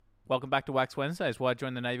Welcome back to Wax Wednesdays. Why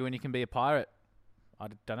join the Navy when you can be a pirate? I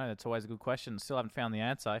don't know. That's always a good question. Still haven't found the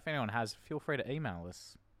answer. If anyone has, feel free to email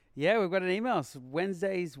us. Yeah, we've got an email. It's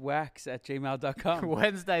wednesdayswax@gmail.com.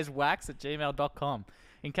 wednesdayswax@gmail.com.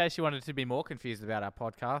 In case you wanted to be more confused about our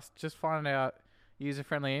podcast, just find our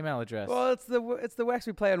user-friendly email address. Well, it's the wax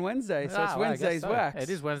we play on Wednesday, so it's Wednesdays Wax. It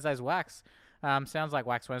is Wednesdays Wax. Sounds like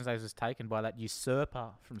Wax Wednesdays was taken by that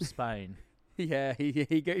usurper from Spain. Yeah, he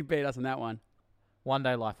beat us on that one. One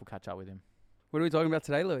day life will catch up with him. What are we talking about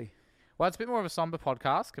today, Louis? Well, it's a bit more of a somber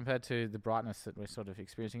podcast compared to the brightness that we're sort of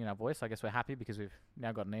experiencing in our voice. I guess we're happy because we've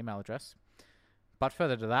now got an email address. But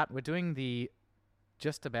further to that, we're doing the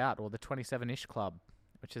Just About, or the 27-ish Club,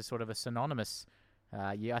 which is sort of a synonymous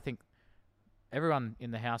year. I think everyone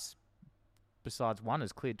in the house besides one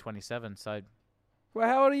has cleared 27. So, Well,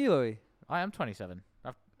 how old are you, Louis? I am 27.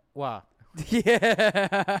 Wow.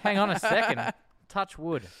 Yeah. Hang on a second. Touch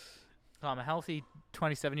wood. I'm a healthy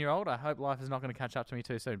 27-year-old. I hope life is not going to catch up to me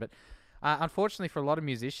too soon. But unfortunately, for a lot of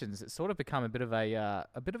musicians, it's sort of become a bit of a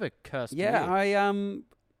cursed year. I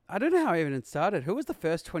don't know how even it started. Who was the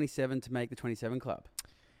first 27 to make the 27 Club?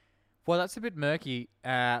 Well, that's a bit murky.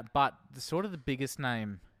 But the biggest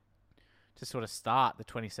name to sort of start the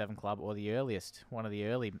 27 Club, or the earliest, one of the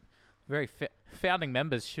early, very founding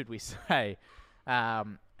members, should we say?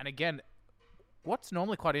 And again, what's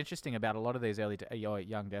normally quite interesting about a lot of these early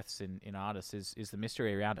young deaths in artists is the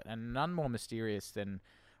mystery around it, and none more mysterious than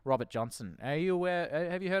Robert Johnson. Are you aware?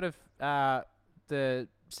 Have you heard of the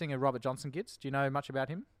singer Robert Johnson Gitz? Do you know much about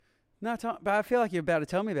him? No, but I feel like you're about to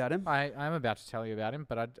tell me about him. I am about to tell you about him,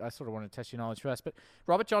 but I sort of want to test your knowledge first. But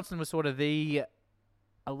Robert Johnson was sort of a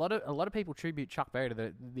lot of people tribute Chuck Berry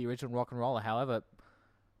to the original rock and roller. However,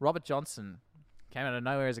 Robert Johnson came out of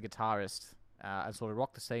nowhere as a guitarist and sort of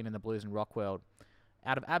rocked the scene in the blues and rock world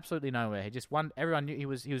out of absolutely nowhere. He just won. Everyone knew he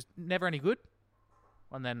was never any good,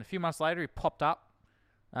 and then a few months later he popped up,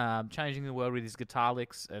 changing the world with his guitar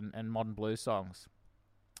licks and modern blues songs.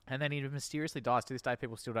 And then he mysteriously dies. To this day,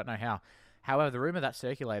 people still don't know how. However, the rumor that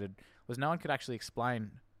circulated was no one could actually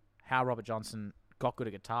explain how Robert Johnson got good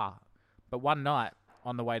at guitar. But one night,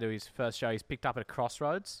 on the way to his first show, he's picked up at a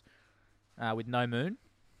crossroads with no moon.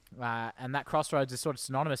 And that crossroads is sort of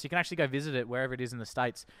synonymous. You can actually go visit it wherever it is in the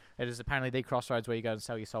States. It is apparently the crossroads where you go and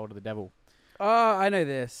sell your soul to the devil. Oh, I know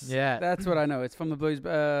this. Yeah. That's what I know. It's from the Blues...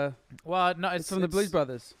 well, no, it's from the Blues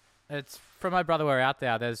Brothers. It's from My Brother We're Out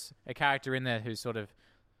There. There's a character in there who sort of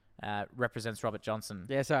represents Robert Johnson.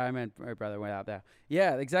 Yeah, sorry, I meant My Brother We're Out There.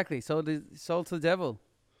 Yeah, exactly. Sold to the devil.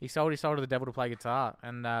 He sold his soul to the devil to play guitar,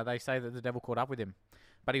 and they say that the devil caught up with him.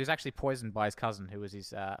 But he was actually poisoned by his cousin, who was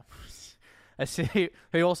his...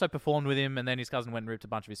 who also performed with him, and then his cousin went and ripped a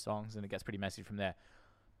bunch of his songs, and it gets pretty messy from there.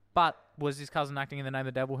 But was his cousin acting in the name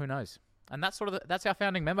of the devil? Who knows? And that's that's our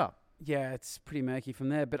founding member. Yeah, it's pretty murky from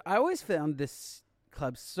there. But I always found this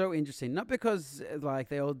club so interesting, not because like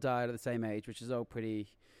they all died at the same age, which is all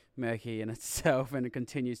pretty murky in itself, and it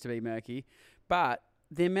continues to be murky, but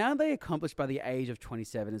the amount they accomplished by the age of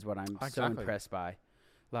 27 is what I'm so impressed by.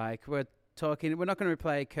 Like, we're not going to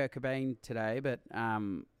replay Kurt Cobain today, but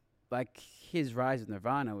like his rise with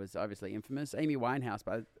Nirvana was obviously infamous. Amy Winehouse,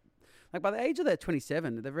 by the age of that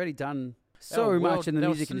 27, they've already done so much in the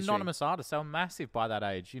music industry. Synonymous artists, they were massive by that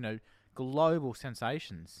age. Global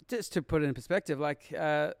sensations. Just to put it in perspective, like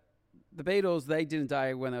the Beatles, they didn't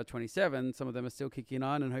die when they were 27. Some of them are still kicking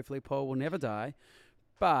on, and hopefully Paul will never die.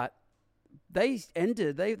 But they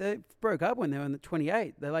broke up when they were in the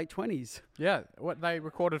 28, their late 20s. Yeah, they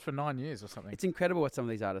recorded for 9 years or something. It's incredible what some of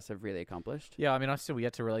these artists have really accomplished. Yeah, I mean, I still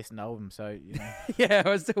yet to release an album, so Yeah, I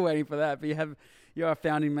was still waiting for that. But you're a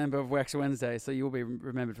founding member of Wax Wednesday, so you will be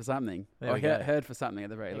remembered for something, or heard for something at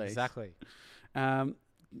the very least. Exactly. Talking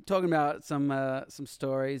about some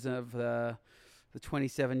stories of the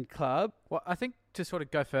 27 Club. Well, I think to sort of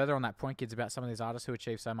go further on that point, kids, about some of these artists who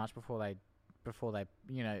achieve so much before they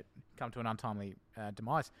come to an untimely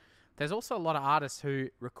demise. There's also a lot of artists who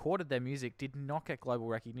recorded their music, did not get global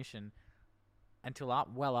recognition until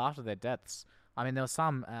well after their deaths. I mean, there were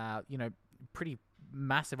some pretty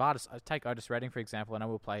massive artists. Take Otis Redding, for example, and I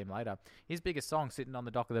will play him later. His biggest song, "Sitting on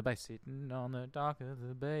the Dock of the Bay," "Sitting on the Dock of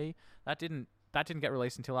the Bay," that didn't get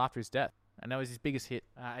released until after his death. And that was his biggest hit.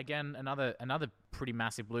 Again, another pretty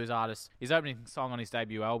massive blues artist. His opening song on his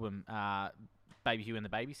debut album, "Baby Huey and the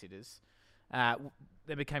Babysitters,"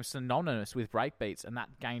 they became synonymous with breakbeats, and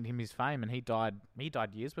that gained him his fame. And he died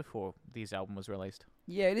years before this album was released.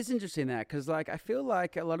 Yeah, it is interesting that, because I feel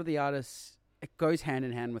like a lot of the artists, it goes hand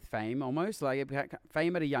in hand with fame almost. Like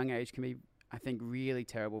fame at a young age can be, I think, really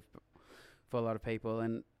terrible for a lot of people.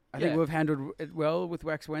 And I think we've handled it well with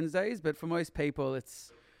Wax Wednesdays, but for most people,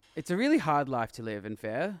 it's It's a really hard life to live, in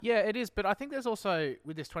fair. Yeah, it is. But I think there's also,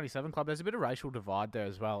 with this 27 Club, there's a bit of racial divide there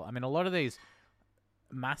as well. I mean, a lot of these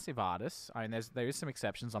massive artists, I mean, there is some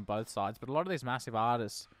exceptions on both sides, but a lot of these massive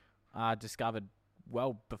artists are discovered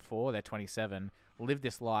well before they're 27, live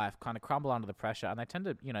this life, kind of crumble under the pressure, and they tend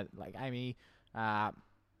to, like Amy,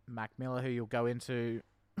 Mac Miller, who you'll go into,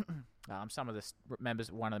 some of the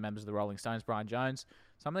one of the members of the Rolling Stones, Brian Jones.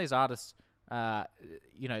 Some of these artists, tend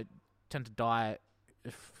to die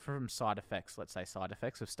from side effects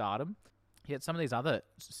of stardom. Yet some of these other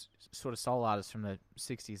sort of soul artists from the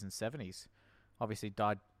 60s and 70s obviously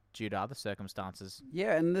died due to other circumstances.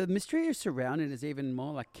 Yeah, and the mystery surrounding it is even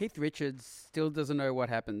more. Like, Keith Richards still doesn't know what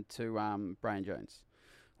happened to Brian Jones.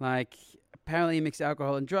 Like, apparently he mixed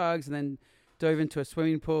alcohol and drugs and then dove into a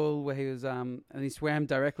swimming pool where he was, and he swam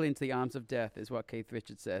directly into the arms of death, is what Keith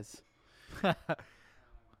Richards says.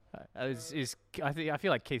 I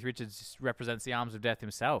feel like Keith Richards represents the arms of death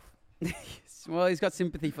himself. Well, he's got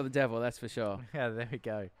sympathy for the devil, that's for sure. Yeah, there we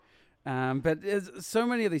go. But there's so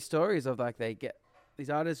many of these stories of like these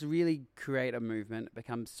artists really create a movement,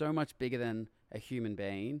 become so much bigger than a human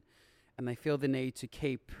being, and they feel the need to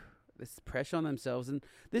keep this pressure on themselves. And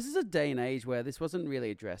this is a day and age where this wasn't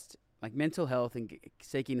really addressed. Like, mental health and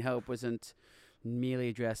seeking help wasn't merely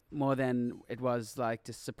addressed more than it was like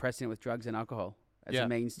just suppressing it with drugs and alcohol as a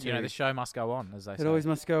means to... the show must go on, as they say. It always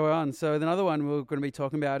must go on. So another one we're going to be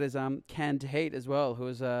talking about is Canned Heat as well, who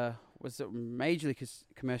was a majorly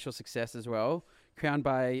commercial success as well, crowned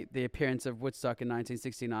by the appearance of Woodstock in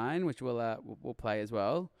 1969, which we'll play as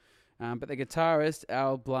well. But the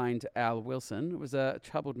guitarist, Blind Al Wilson, was a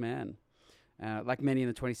troubled man. Like many in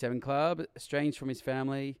the 27 Club, estranged from his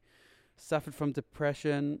family, suffered from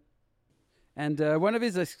depression, and one of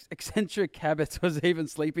his eccentric habits was even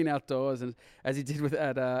sleeping outdoors, and as he did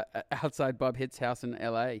outside Bob Hitt's house in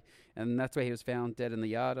L.A., and that's where he was found dead in the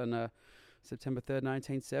yard on September 3rd,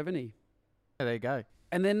 1970. Yeah, there you go.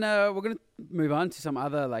 And then we're going to move on to some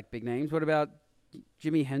other like big names. What about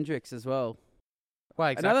Jimi Hendrix as well? Well,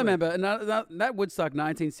 exactly. Another member, that Woodstock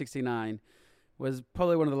 1969 was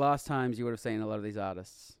probably one of the last times you would have seen a lot of these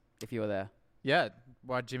artists if you were there. Yeah,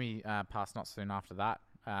 well, Jimmy passed not soon after that.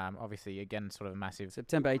 Obviously, again, sort of a massive...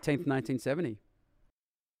 September 18th, 1970.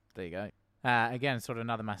 There you go. Again, sort of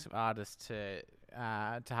another massive artist to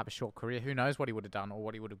have a short career. Who knows what he would have done or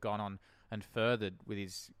what he would have gone on and furthered with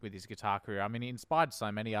his guitar career. I mean, he inspired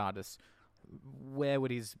so many artists. Where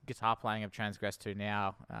would his guitar playing have transgressed to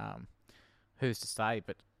now? Who's to say?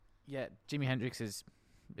 But yeah, Jimi Hendrix is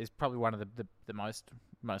probably one of the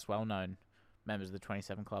most well-known members of the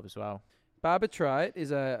 27 Club as well. Barbiturate is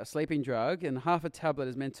a sleeping drug, and half a tablet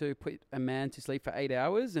is meant to put a man to sleep for 8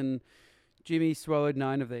 hours, and Jimmy swallowed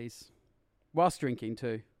 9 of these, whilst drinking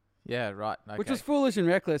too. Yeah, right. Okay. Which was foolish and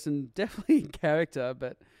reckless, and definitely in character,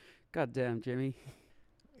 but goddamn, Jimmy.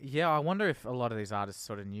 Yeah, I wonder if a lot of these artists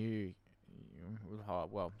sort of knew...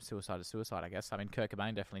 well, suicide is suicide, I guess. I mean, Kurt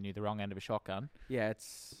Cobain definitely knew the wrong end of a shotgun. Yeah,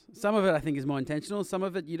 some of it I think is more intentional. Some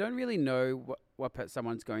of it you don't really know what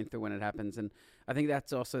someone's going through when it happens, and I think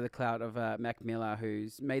that's also the clout of Mac Miller,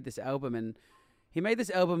 who's made this album, and he made this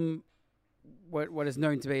album what is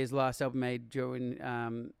known to be his last album made during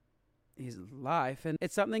his life, and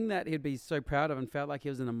it's something that he'd be so proud of and felt like he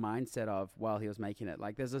was in the mindset of while he was making it.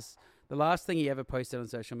 Like, the last thing he ever posted on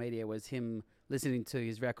social media was him listening to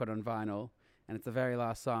his record on vinyl, and it's the very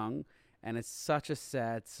last song, and it's such a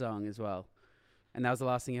sad song as well. And that was the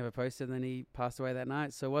last thing he ever posted, and then he passed away that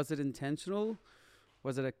night. So was it intentional?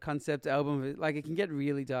 Was it a concept album? Like, it can get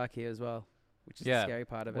really dark here as well, which is the scary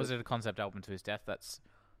part of it. Was it a concept album to his death? That's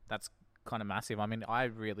kind of massive. I mean, I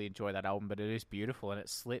really enjoy that album, but it is beautiful, and it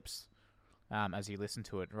slips as you listen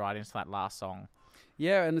to it right into that last song.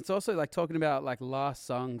 Yeah, and it's also like talking about like last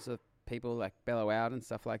songs of people like bellow out and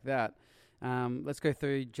stuff like that. Let's go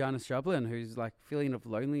through Janis Joplin, who's like feeling of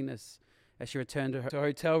loneliness as she returned to her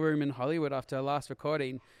hotel room in Hollywood after her last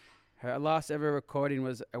recording. Her last ever recording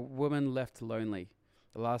was A Woman Left Lonely,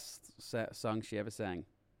 the last song she ever sang.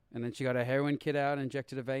 And then she got her heroin kit out,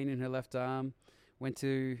 injected a vein in her left arm, went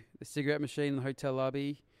to the cigarette machine in the hotel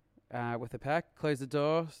lobby with a pack, closed the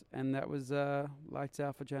door, and that was lights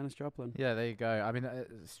out for Janis Joplin. Yeah, there you go. I mean,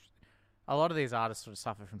 a lot of these artists sort of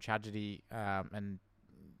suffer from tragedy and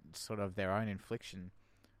sort of their own infliction,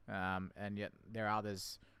 and yet there are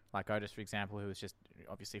others like Otis, for example, who was just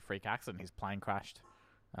obviously a freak accident. His plane crashed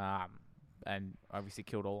and obviously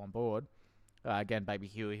killed all on board. Again, baby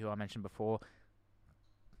Huey, who I mentioned before.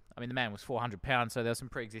 I mean, the man was 400 pounds, so there were some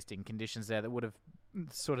pre-existing conditions there that would have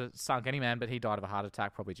sort of sunk any man, but he died of a heart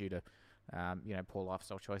attack, probably due to poor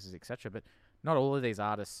lifestyle choices, etc. But not all of these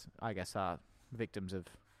artists, I guess, are victims of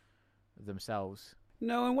themselves.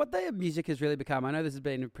 No, and what their music has really become, I know this has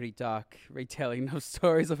been a pretty dark retelling of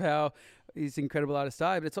stories of how these incredible artists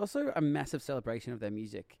died, but it's also a massive celebration of their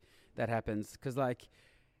music that happens, because like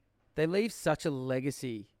they leave such a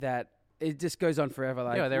legacy that it just goes on forever.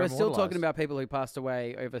 Like we're still talking about people who passed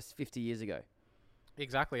away over 50 years ago.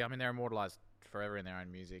 Exactly. I mean, they're immortalized forever in their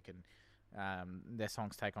own music, and their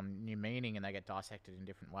songs take on new meaning and they get dissected in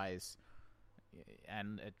different ways.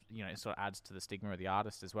 And it sort of adds to the stigma of the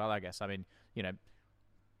artist as well, I guess. I mean,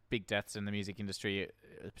 big deaths in the music industry,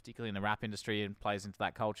 particularly in the rap industry, and plays into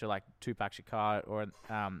that culture, like Tupac Shakur or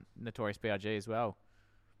Notorious B.I.G. as well.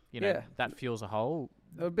 That fuels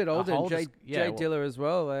a bit older. Jay Dilla as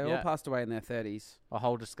well. They all passed away in their 30s. A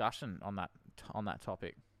whole discussion on that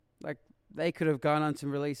topic. Like they could have gone on to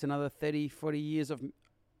release another 30, 40 years of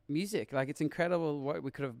music. Like it's incredible what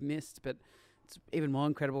we could have missed, but it's even more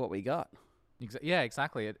incredible what we got. Yeah,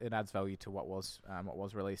 exactly. It adds value to what was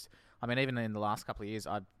released. I mean, even in the last couple of years,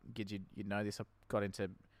 you'd know this. I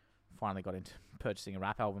finally got into purchasing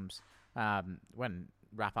rap albums. When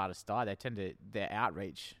rap artists die, their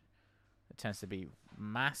outreach tends to be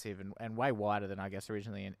massive and way wider than I guess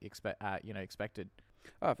originally expected.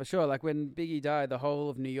 Oh, for sure. Like when Biggie died, the whole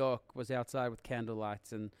of New York was outside with candle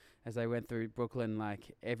lights, and as they went through Brooklyn,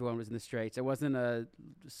 like everyone was in the streets. It wasn't a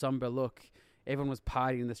somber look. Everyone was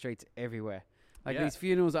partying in the streets everywhere. Like these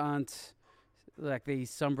funerals aren't like these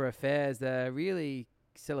somber affairs. They're really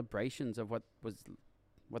celebrations of what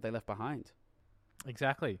they left behind.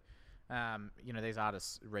 Exactly. These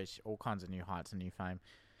artists reach all kinds of new heights and new fame.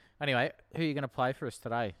 Anyway, who are you going to play for us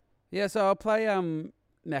today? Yeah, so I'll play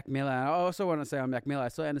Mac Miller. I also want to say on Mac Miller, I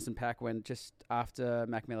saw Anderson .Paak when just after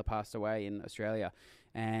Mac Miller passed away in Australia,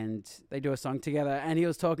 and they do a song together, and he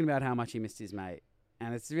was talking about how much he missed his mate,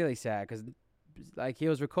 and it's really sad because like he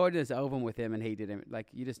was recording this album with him and he didn't. Like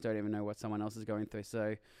you just don't even know what someone else is going through.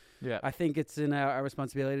 So yeah, I think it's in our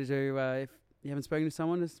responsibility to if you haven't spoken to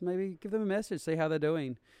someone, just maybe give them a message, see how they're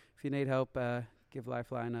doing. If you need help, give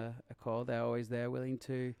Lifeline a call. They're always there, willing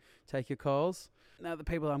to take your calls. Now the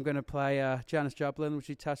people I'm going to play Janis Joplin, which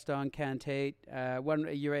you touched on, Cantate,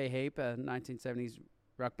 Uriah Heep, a 1970s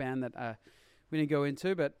rock band that we didn't go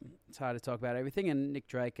into, but it's hard to talk about everything. And Nick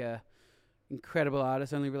Drake, incredible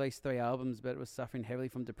artist, only released 3 albums, but was suffering heavily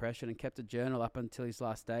from depression and kept a journal up until his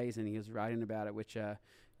last days, and he was writing about it, which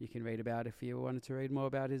you can read about if you wanted to read more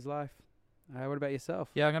about his life. What about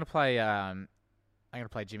yourself? Yeah, I'm going to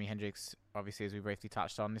play Jimi Hendrix, obviously, as we briefly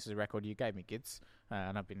touched on. This is a record you gave me, Gids,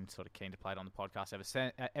 and I've been sort of keen to play it on the podcast ever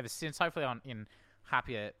since, hopefully in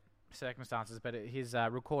happier circumstances, but his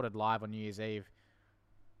recorded live on New Year's Eve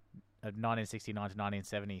of 1969 to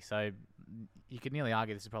 1970, so you could nearly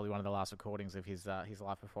argue this is probably one of the last recordings of his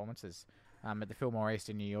live performances at the Fillmore East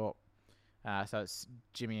in New York. So it's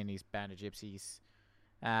Jimmy and his band of gypsies.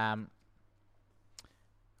 I'll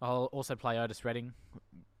also play Otis Redding,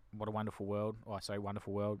 What a Wonderful World.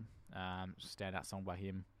 Wonderful World. Standout song by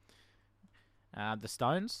him. The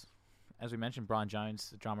Stones, as we mentioned, Brian Jones,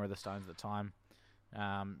 the drummer of the Stones at the time,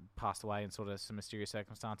 passed away in sort of some mysterious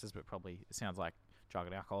circumstances, but probably it sounds like drug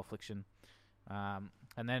and alcohol affliction.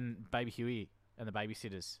 And then Baby Huey and the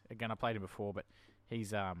Babysitters. Again, I played him before, but he's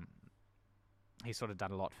sort of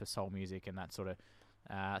done a lot for soul music and that sort of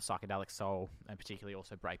psychedelic soul, and particularly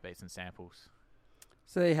also breakbeats and samples.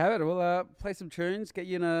 So there you have it. We'll play some tunes, get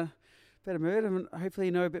you in a better mood, and hopefully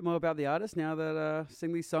you know a bit more about the artist now that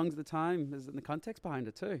sing these songs at the time. There's the context behind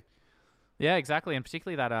it too. Yeah, exactly, and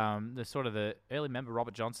particularly that the early member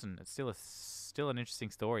Robert Johnson. It's still an interesting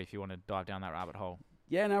story if you want to dive down that rabbit hole.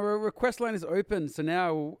 Yeah, now our request line is open. So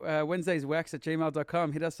now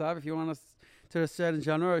wednesdayswax@gmail.com. Hit us up if you want us to a certain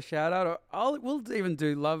genre or a shout out, or we'll even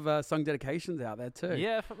do love song dedications out there too.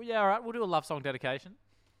 Yeah, all right. We'll do a love song dedication.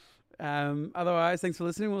 Otherwise, thanks for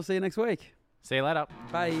listening. We'll see you next week. See you later.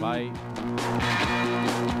 Bye. Bye.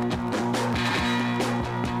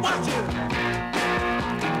 Watch it.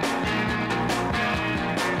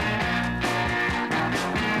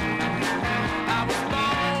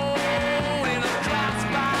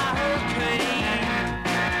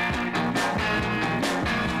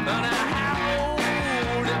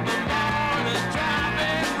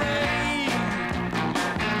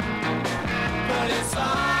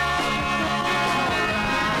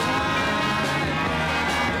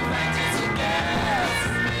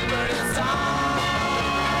 But it's all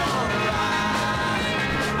right.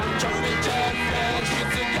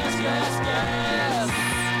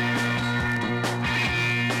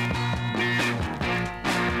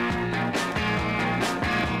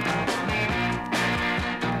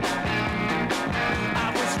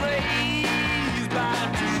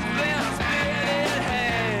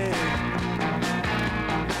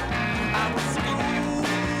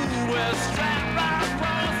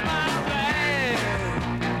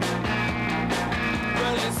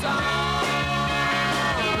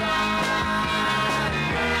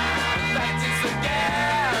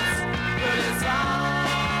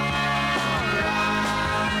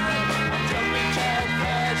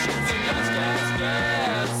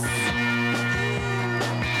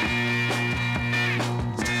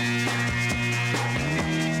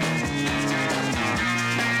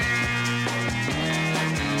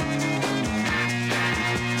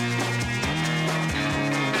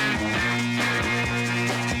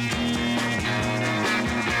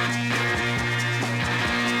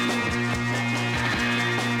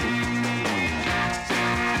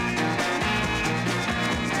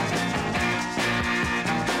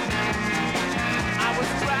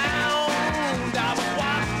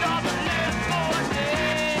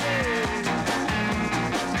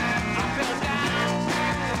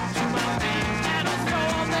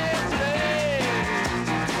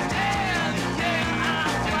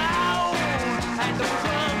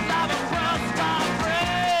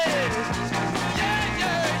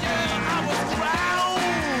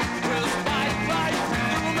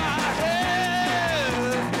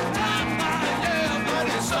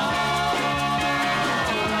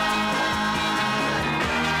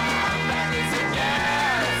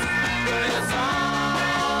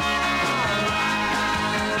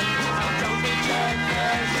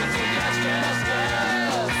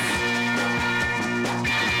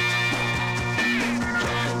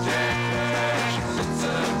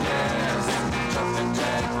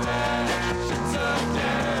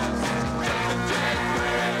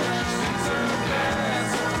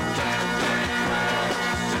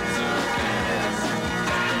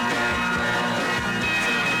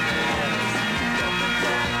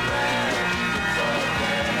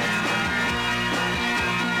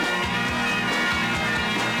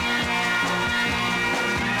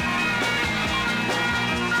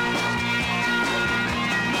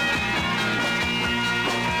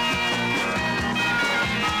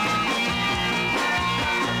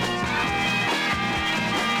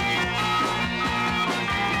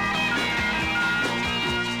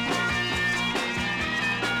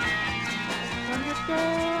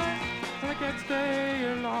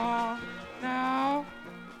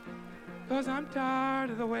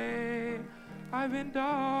 the way. I've been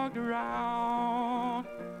dogged around.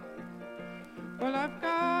 Well, I've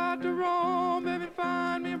got to roam, baby,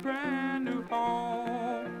 find me a brand new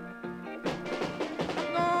home.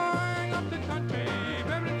 I'm going up the country,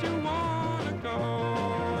 baby, don't you wanna go?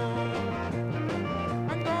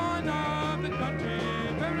 I'm going up the country,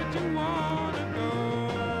 baby, don't you wanna go?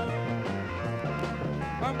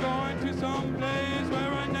 I'm going to some place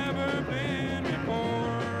where I've never been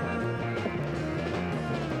before.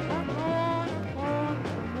 I'm going for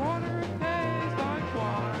water tastes like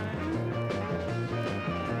wine.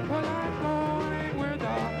 Well, I'm going where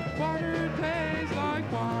the water tastes like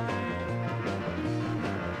wine.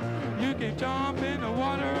 You can jump in the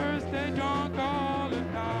water, stay drunk all the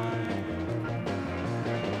time.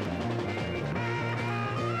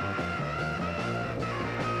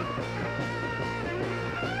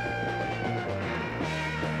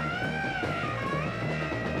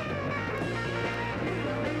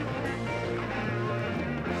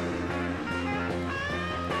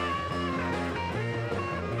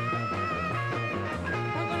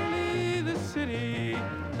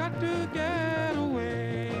 Got to get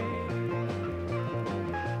away.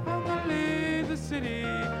 I'm gonna leave the city.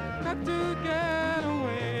 Got to get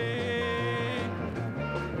away.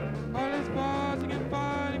 All this buzzing and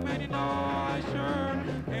fighting, man, you know I sure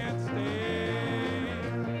can't stay.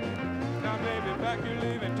 Now, baby, back you're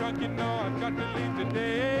leaving drunk, you know I've got to leave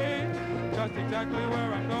today. Just exactly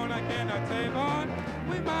where I'm going, I cannot say, but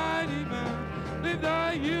we might even leave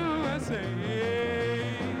the USA.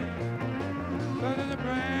 But there's a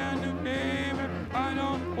brand new game I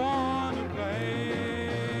don't want to play.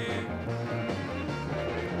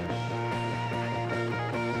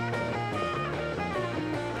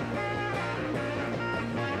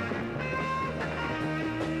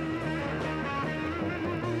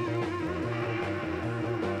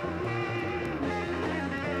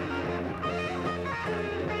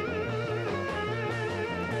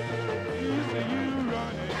 You see you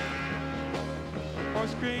running or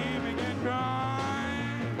screaming and crying.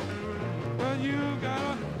 Well, you got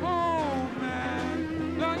a home,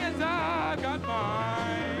 man, long as I got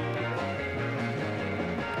mine.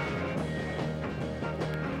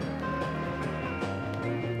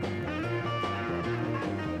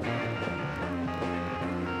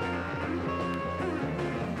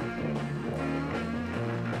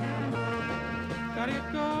 Gotta get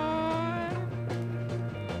going.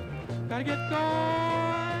 Gotta get going.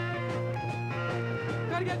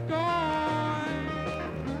 Gotta get going.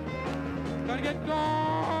 Gotta get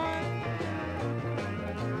going.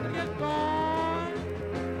 Gotta get going.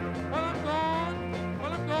 Well, I'm gone.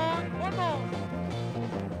 Well, I'm gone. One more.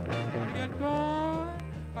 Gotta get going.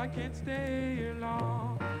 I can't stay here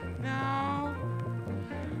long now.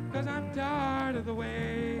 'Cause I'm tired of the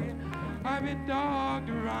way I've been dogged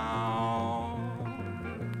around.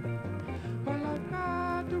 Well, I've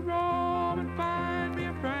got to roam and find me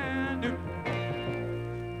a brand new.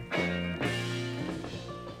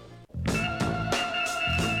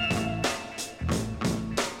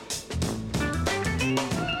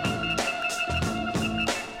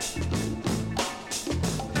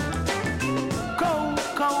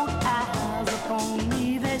 Cold eyes upon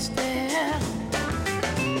me, they stare.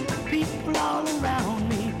 People all around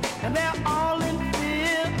me, and they're all in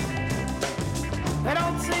fear. They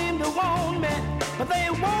don't seem to want me, but they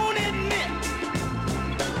won't admit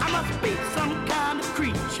I must be some kind of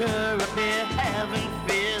creature if they're having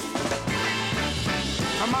fears.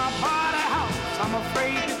 From my body house, I'm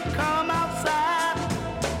afraid to come outside.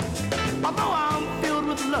 Although I'm filled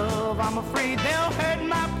with love, I'm afraid they'll hurt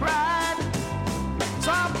my pride. So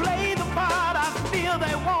I play the part I feel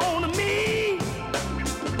they want of me,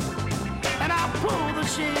 and I pull the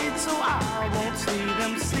shade so I won't see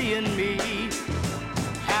them seeing me.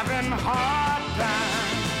 Having hard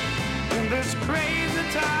time in this crazy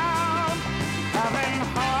town. Having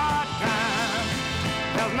hard time.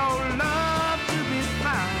 There's no love to be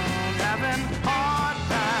found. Having hard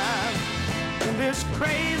time in this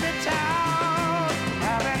crazy town.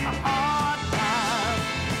 Having hard time.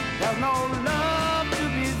 There's no love to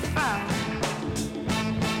be found.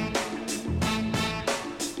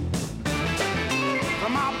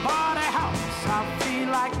 From my body house, I feel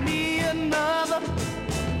like me another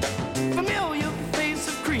familiar face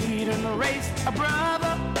of creed and the race a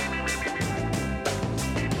brother.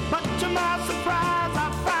 But to my surprise, I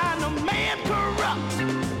find a man corrupt.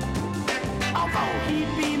 Although he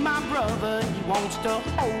be my brother, he wants to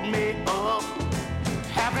hold me up.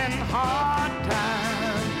 Having hard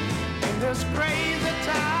time in this crazy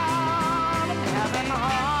town. Having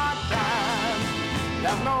hard time.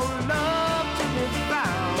 There's no love to be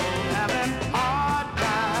found. Having hard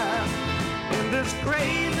time. this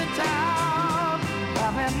crazy town,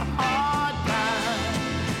 having a hard time.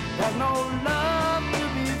 There's no love to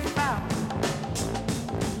be found.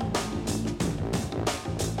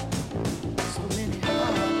 So many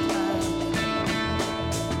hard times.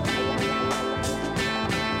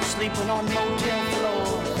 Sleeping on motel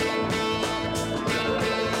floors,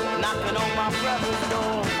 knocking on my brother's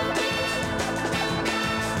door,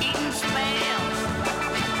 eating spam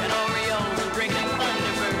and Oreos and drinking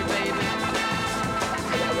Thunderbird, baby.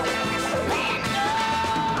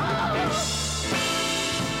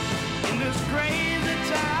 In this crazy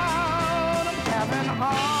town, I'm having a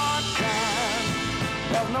hard time.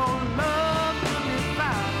 There's no love to be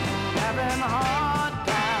found. Having a hard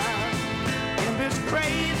time. In this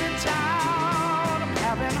crazy town, I'm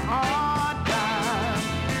having a hard time.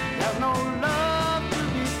 There's no love to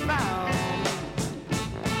be found.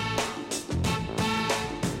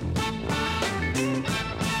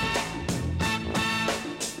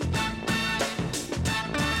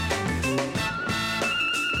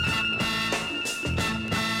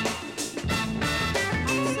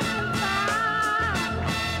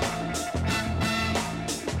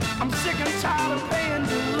 I'm sick and tired of paying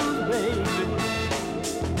dues, baby.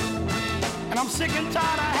 And I'm sick and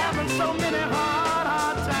tired of having so many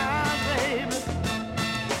hard times, baby.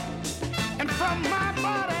 And from my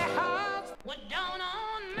body house, what down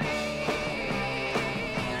on me,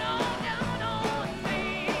 oh, down on me.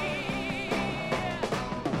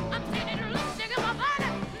 I'm sitting and looking sick of my body,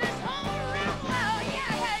 this whole round world,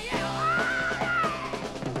 yeah,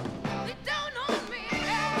 they down on me.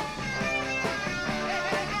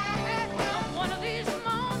 One of these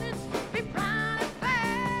mornings, be bright and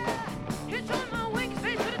fair. It's on my wings,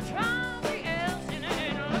 face with a trophy else in it.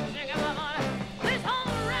 Looks like I'm on this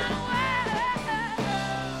whole round world.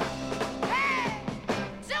 Hey,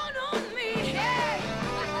 down on me, hey,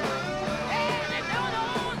 they down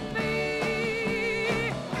on me,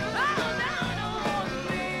 oh, down on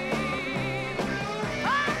me.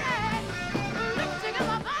 Alright, looks like I'm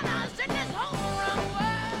on in this whole round world.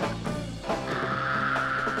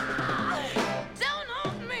 Down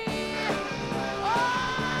on me, oh,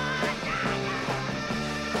 yeah.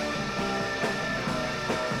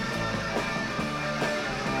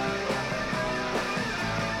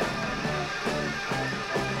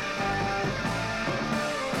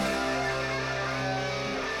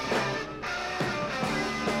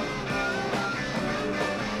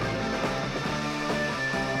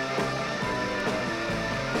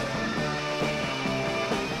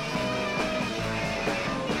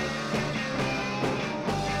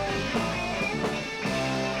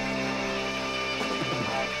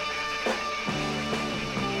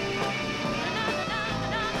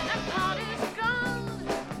 That party's gone,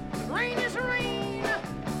 rain is rain,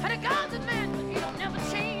 and a God's a man, but he don't never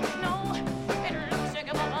change, no. It looks like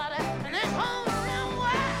a body, and this whole round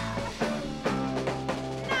world.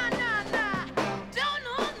 Nah, down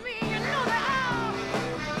on me, you know they are.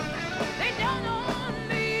 They down on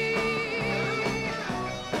me,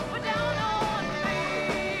 but down on me.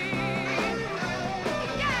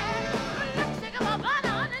 Yeah, looks like a body,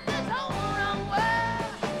 and this whole round world.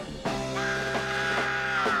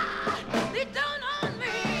 They down on me.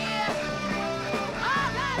 Oh,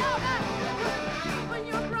 God. When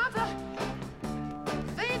you're a brother,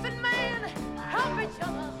 faith in man, help each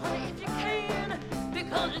other, honey, if you can.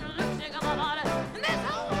 Because it looks like I'm about it. And this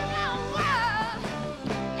whole round world,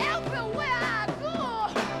 everywhere I go,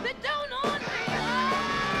 they down on me. Oh,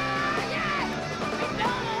 yeah. They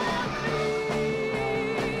down on me.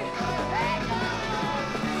 They down on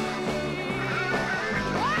me.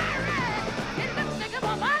 Alright. It looks like I'm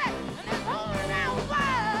about it. And this whole round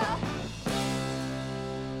world,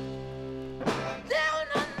 down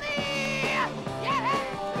on me. Yeah.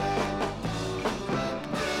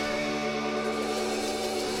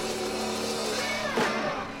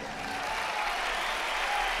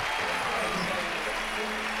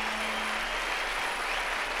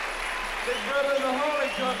 Big brother of the Holy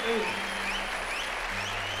Company.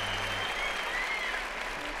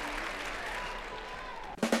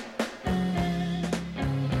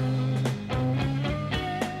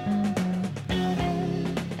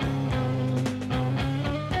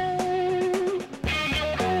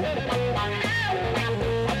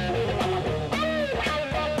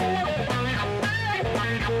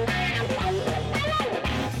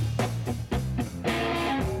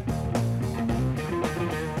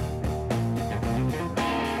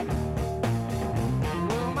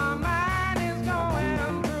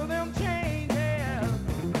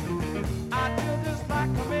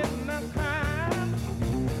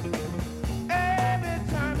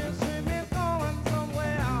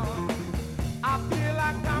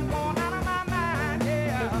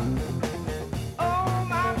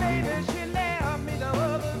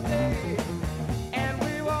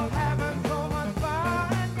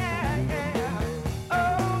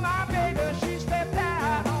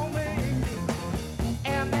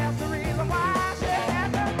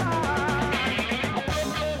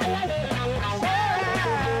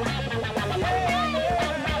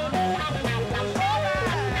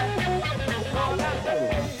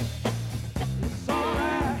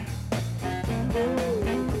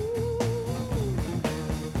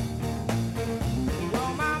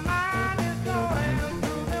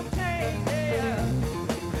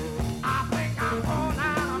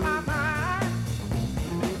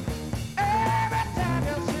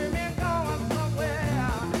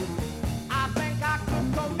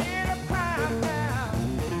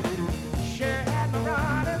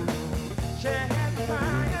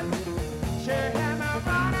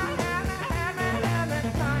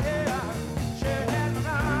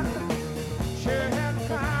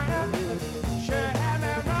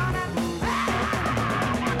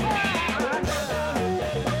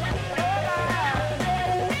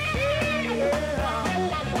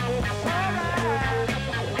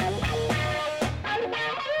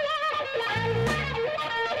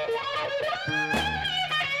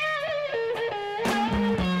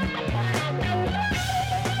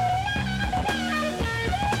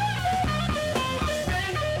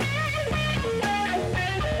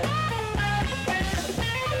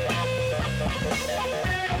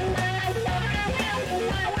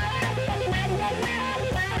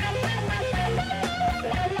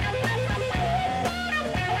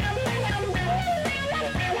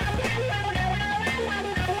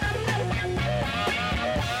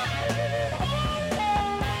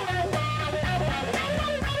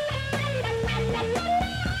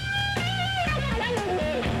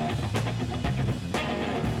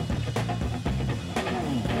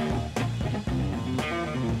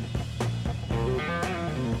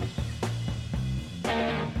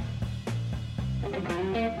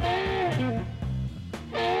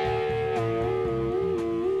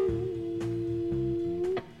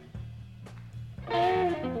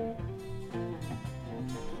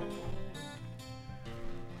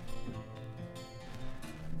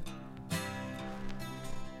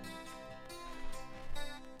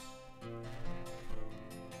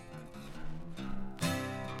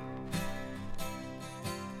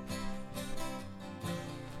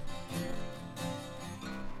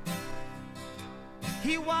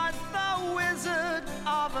 He was the wizard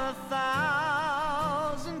of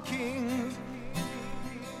 1,000 kings,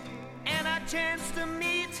 and I chanced to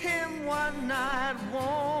meet him one night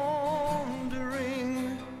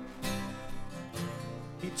wandering.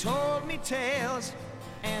 He told me tales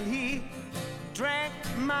and he drank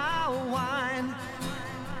my wine.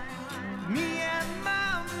 Me and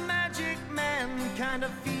my magic man kind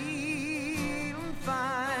of feeling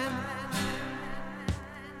fine.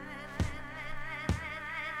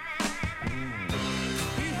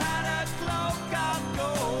 He had a cloak of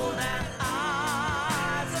gold and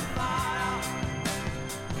eyes of fire,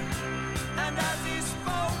 and as he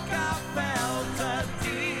spoke I felt a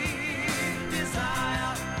deep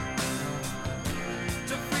desire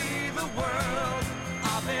to free the world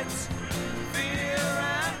of its fear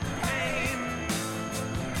and pain,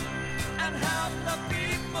 and help the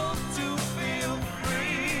people to feel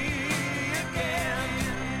free again.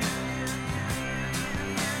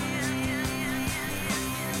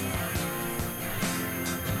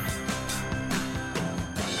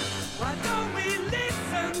 Why don't we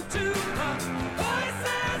listen to the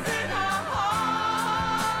voices in our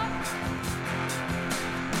heart?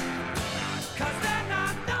 'Cause then I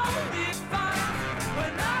know we find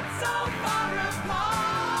we're not so far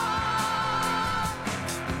apart.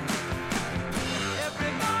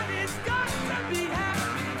 Everybody's got to be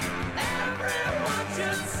happy, everyone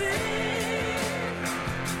should sing.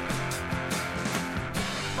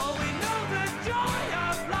 For we know the joy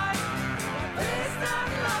of life, the peace that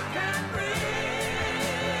love can bring.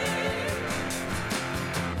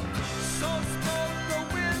 So spoke the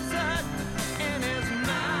wizard in his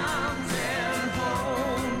mountain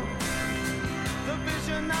home. The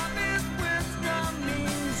vision of his wisdom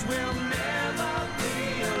means we'll never be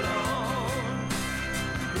alone.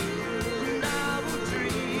 And I will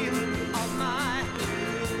dream of my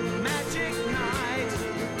magic night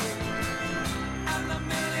and the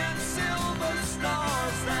million silver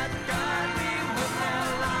stars that guide me with their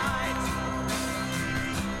light.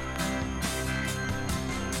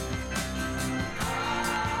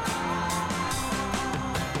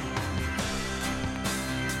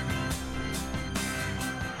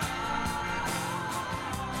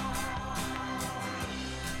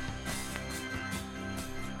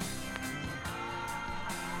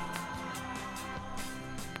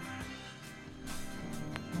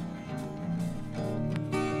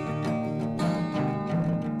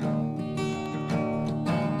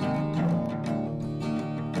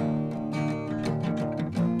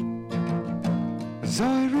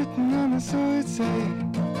 Saw it written and I saw it say,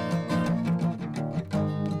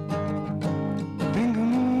 Bingo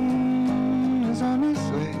Moon is on his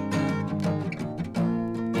way.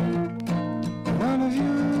 None of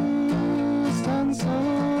you stand so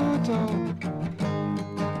tall.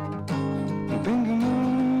 Bingo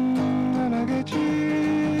Moon, gonna get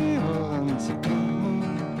you once a Bingo Moon.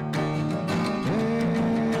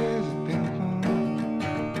 Yes, Bingo Moon.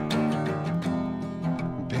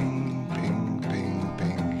 Bing, bing, bing,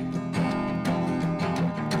 bing.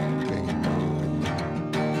 Bing Moon.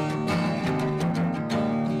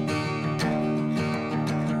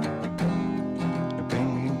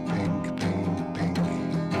 Bing, bing, bing, bing. Bing Moon.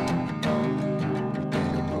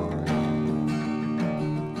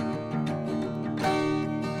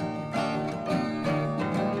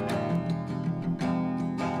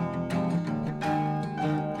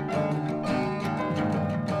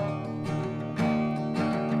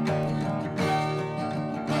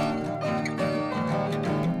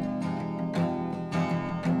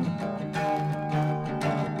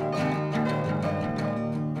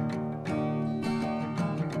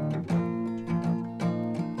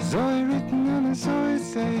 Saw it written and I saw it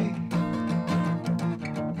say,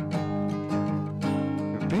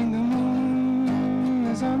 Bingo Moon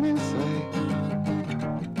is on his way.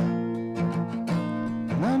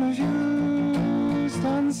 None of you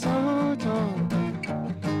stand so tall.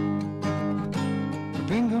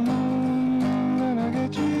 Bingo Moon, gonna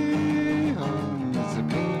get you home. It's a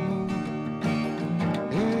Bingo Moon.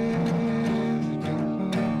 Yes, Bingo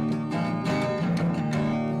Moon.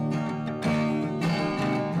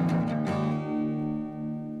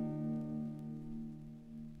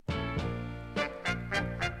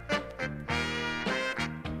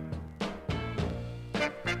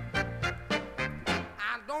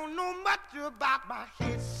 I don't know much about my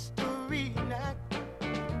history, now.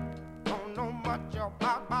 Don't know much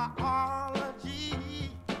about biology.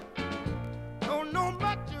 Don't know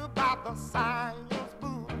much about the science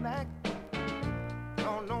book, now.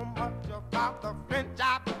 Don't know much about the French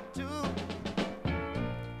aptitude.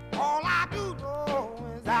 All I do know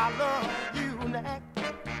is I love you, now.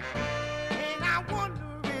 And I wonder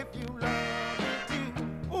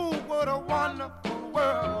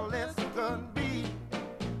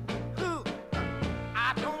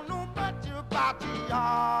about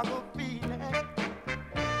geography now.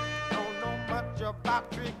 Don't know much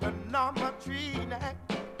about trigonometry now.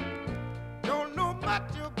 Don't know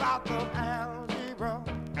much about the algebra.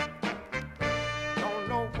 Don't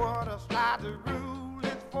know what a slider rule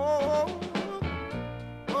is for.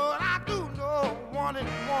 But I do know 1 and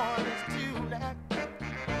 1 is 2 now.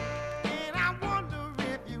 And I wonder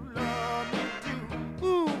if you love me too.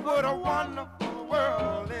 Ooh, what a wonderful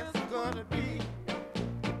world it's gonna be.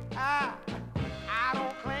 I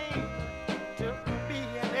don't claim to be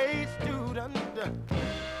an A student,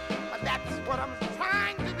 but that's what I'm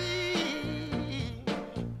trying to be.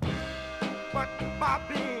 But by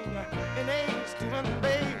being an A student,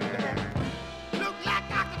 baby, look like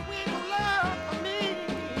I could win your love for me.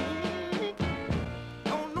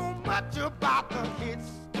 Don't know much about the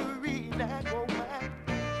history that go back.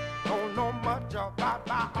 Don't know much about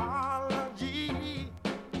biology.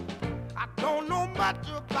 I don't know much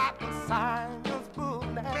about the science book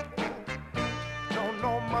now. Don't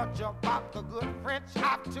know much about the good French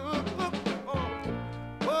I took. Oh,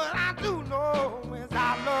 but I do know is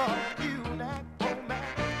I love you now, oh man.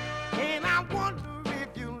 And I wonder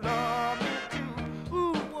if you love me too.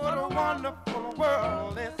 Ooh, what a wonderful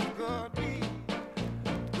world this could be.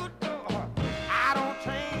 Good Lord, I don't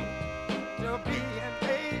train to be an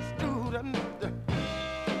A student,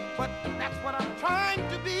 but that's what I'm trying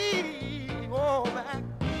to be. Oh man,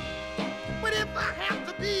 but if I have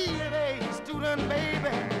to be an A student,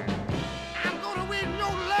 baby, I'm gonna win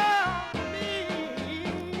your love for me.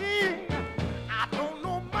 I don't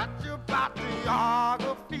know much about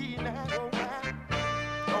geography now, oh man.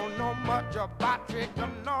 Don't know much about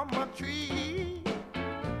trigonometry.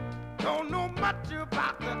 Don't know much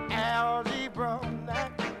about the algebra now.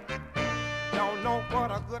 Don't know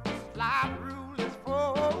what a good slide rule is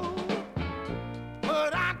for.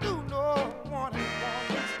 But I do know 1 and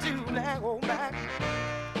 1 is 2 now, oh man.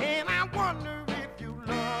 And I wonder if you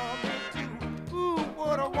love me too. Ooh,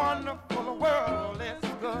 what a wonderful world it's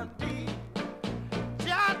gonna be.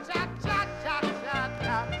 Cha cha cha cha cha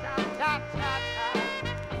cha cha cha cha cha.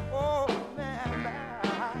 Oh man,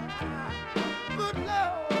 good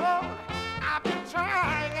Lord, I've been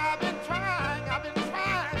trying for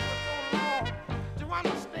so long to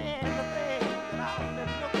understand the things that I've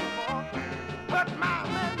been looking for. But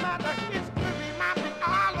the history, my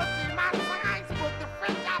biology, my science book, the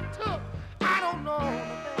French I took, I don't know the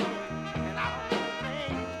things, and I don't know the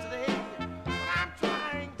things today. But I'm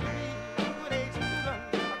trying to be a good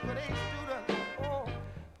A student, oh,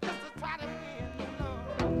 just to try to win your love.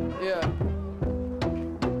 Yeah.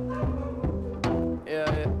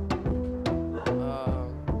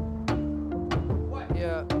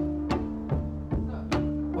 Yeah.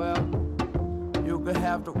 Well, You could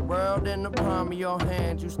have the world in the palm of your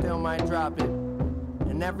hand, you still might drop it.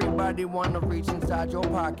 And everybody wanna reach inside your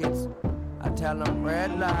pockets. I tell them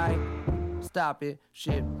red light, stop it.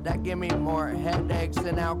 Shit, that give me more headaches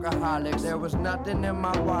than alcoholics. There was nothing in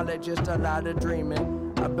my wallet, just a lot of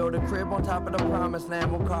dreaming. I built a crib on top of the promised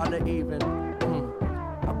land, we'll call it even.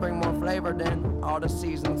 I bring more flavor than all the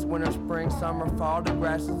seasons. Winter, spring, summer, fall. The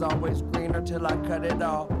grass is always greener till I cut it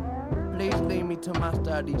all. Please lead me to my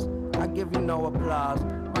studies, I give you no applause.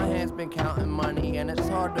 My hand's been counting money and it's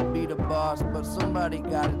hard to be the boss, but somebody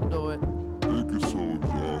gotta do it. It gets so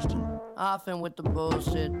exhausting. Often with the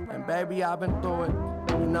bullshit, and baby I've been through it.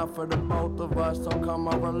 Enough for the both of us, so come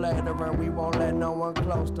over later and we won't let no one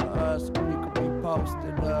close to us. We could be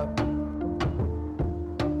posted up.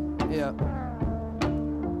 Yeah.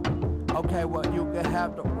 Okay, well you could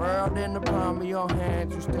have the world in the palm of your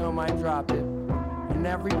hands, you still might drop it. And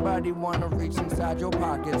everybody wanna reach inside your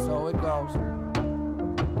pocket, so it goes.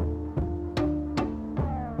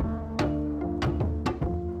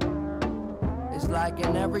 It's like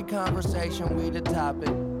in every conversation we the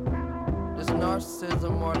topic. This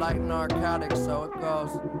narcissism more like narcotics, so it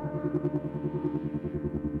goes.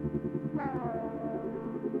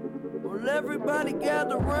 Well, everybody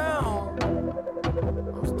gather round.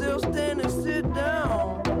 I'm still standing, sit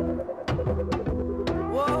down.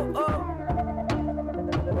 Whoa, oh.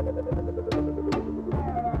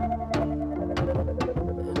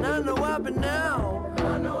 And I know I've been out.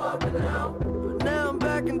 But now I'm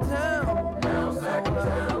back in town.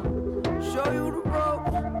 Show you the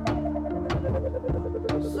ropes.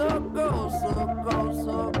 So it goes, so it goes,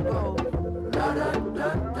 so it goes. La da da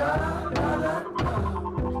da, la da da.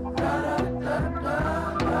 La da da da,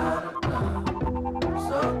 la da da.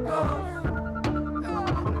 So it goes.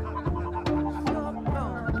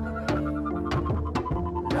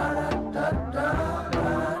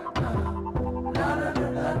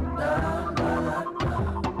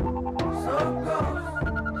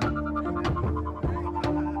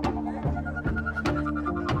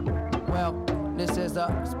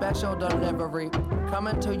 a special delivery.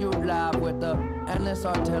 Coming to you live with the endless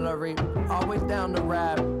artillery. Always down to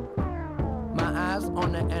ride. My eyes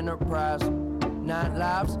on the Enterprise. 9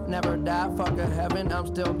 lives, never die. Fuck a heaven, I'm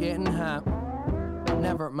still getting high.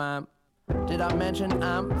 Never mind. Did I mention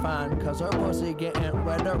I'm fine? Cause her pussy getting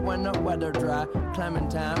wetter when the weather dry.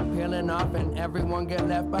 Clementine peeling off and everyone get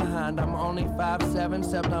left behind. I'm only 5'7",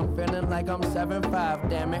 except I'm feeling like I'm 7'5".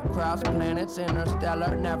 Damn it, cross planets,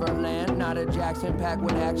 interstellar, Neverland. Not a Jackson packed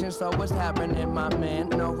with action, so what's happening, my man?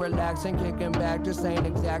 No relaxing, kicking back, just ain't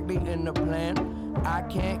exactly in the plan. I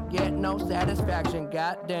can't get no satisfaction,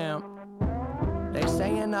 goddamn. They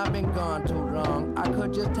saying I've been gone too long. I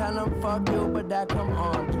could just tell them fuck you, but that come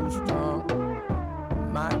on too strong.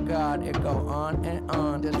 My God, it go on and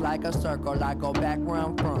on, just like a circle. I go back where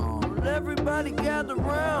I'm from. Will everybody gather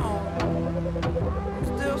round?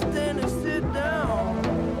 Still standing, sit down.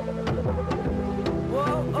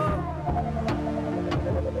 Whoa, oh.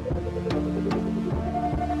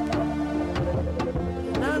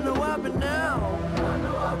 And I know I've been down.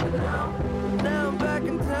 Now I'm back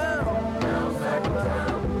in town.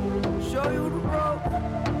 Show you the rope.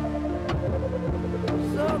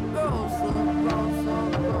 So go, so go, so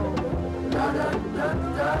go. Da da da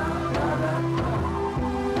da da da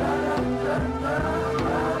da da da da.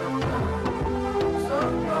 So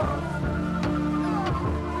go.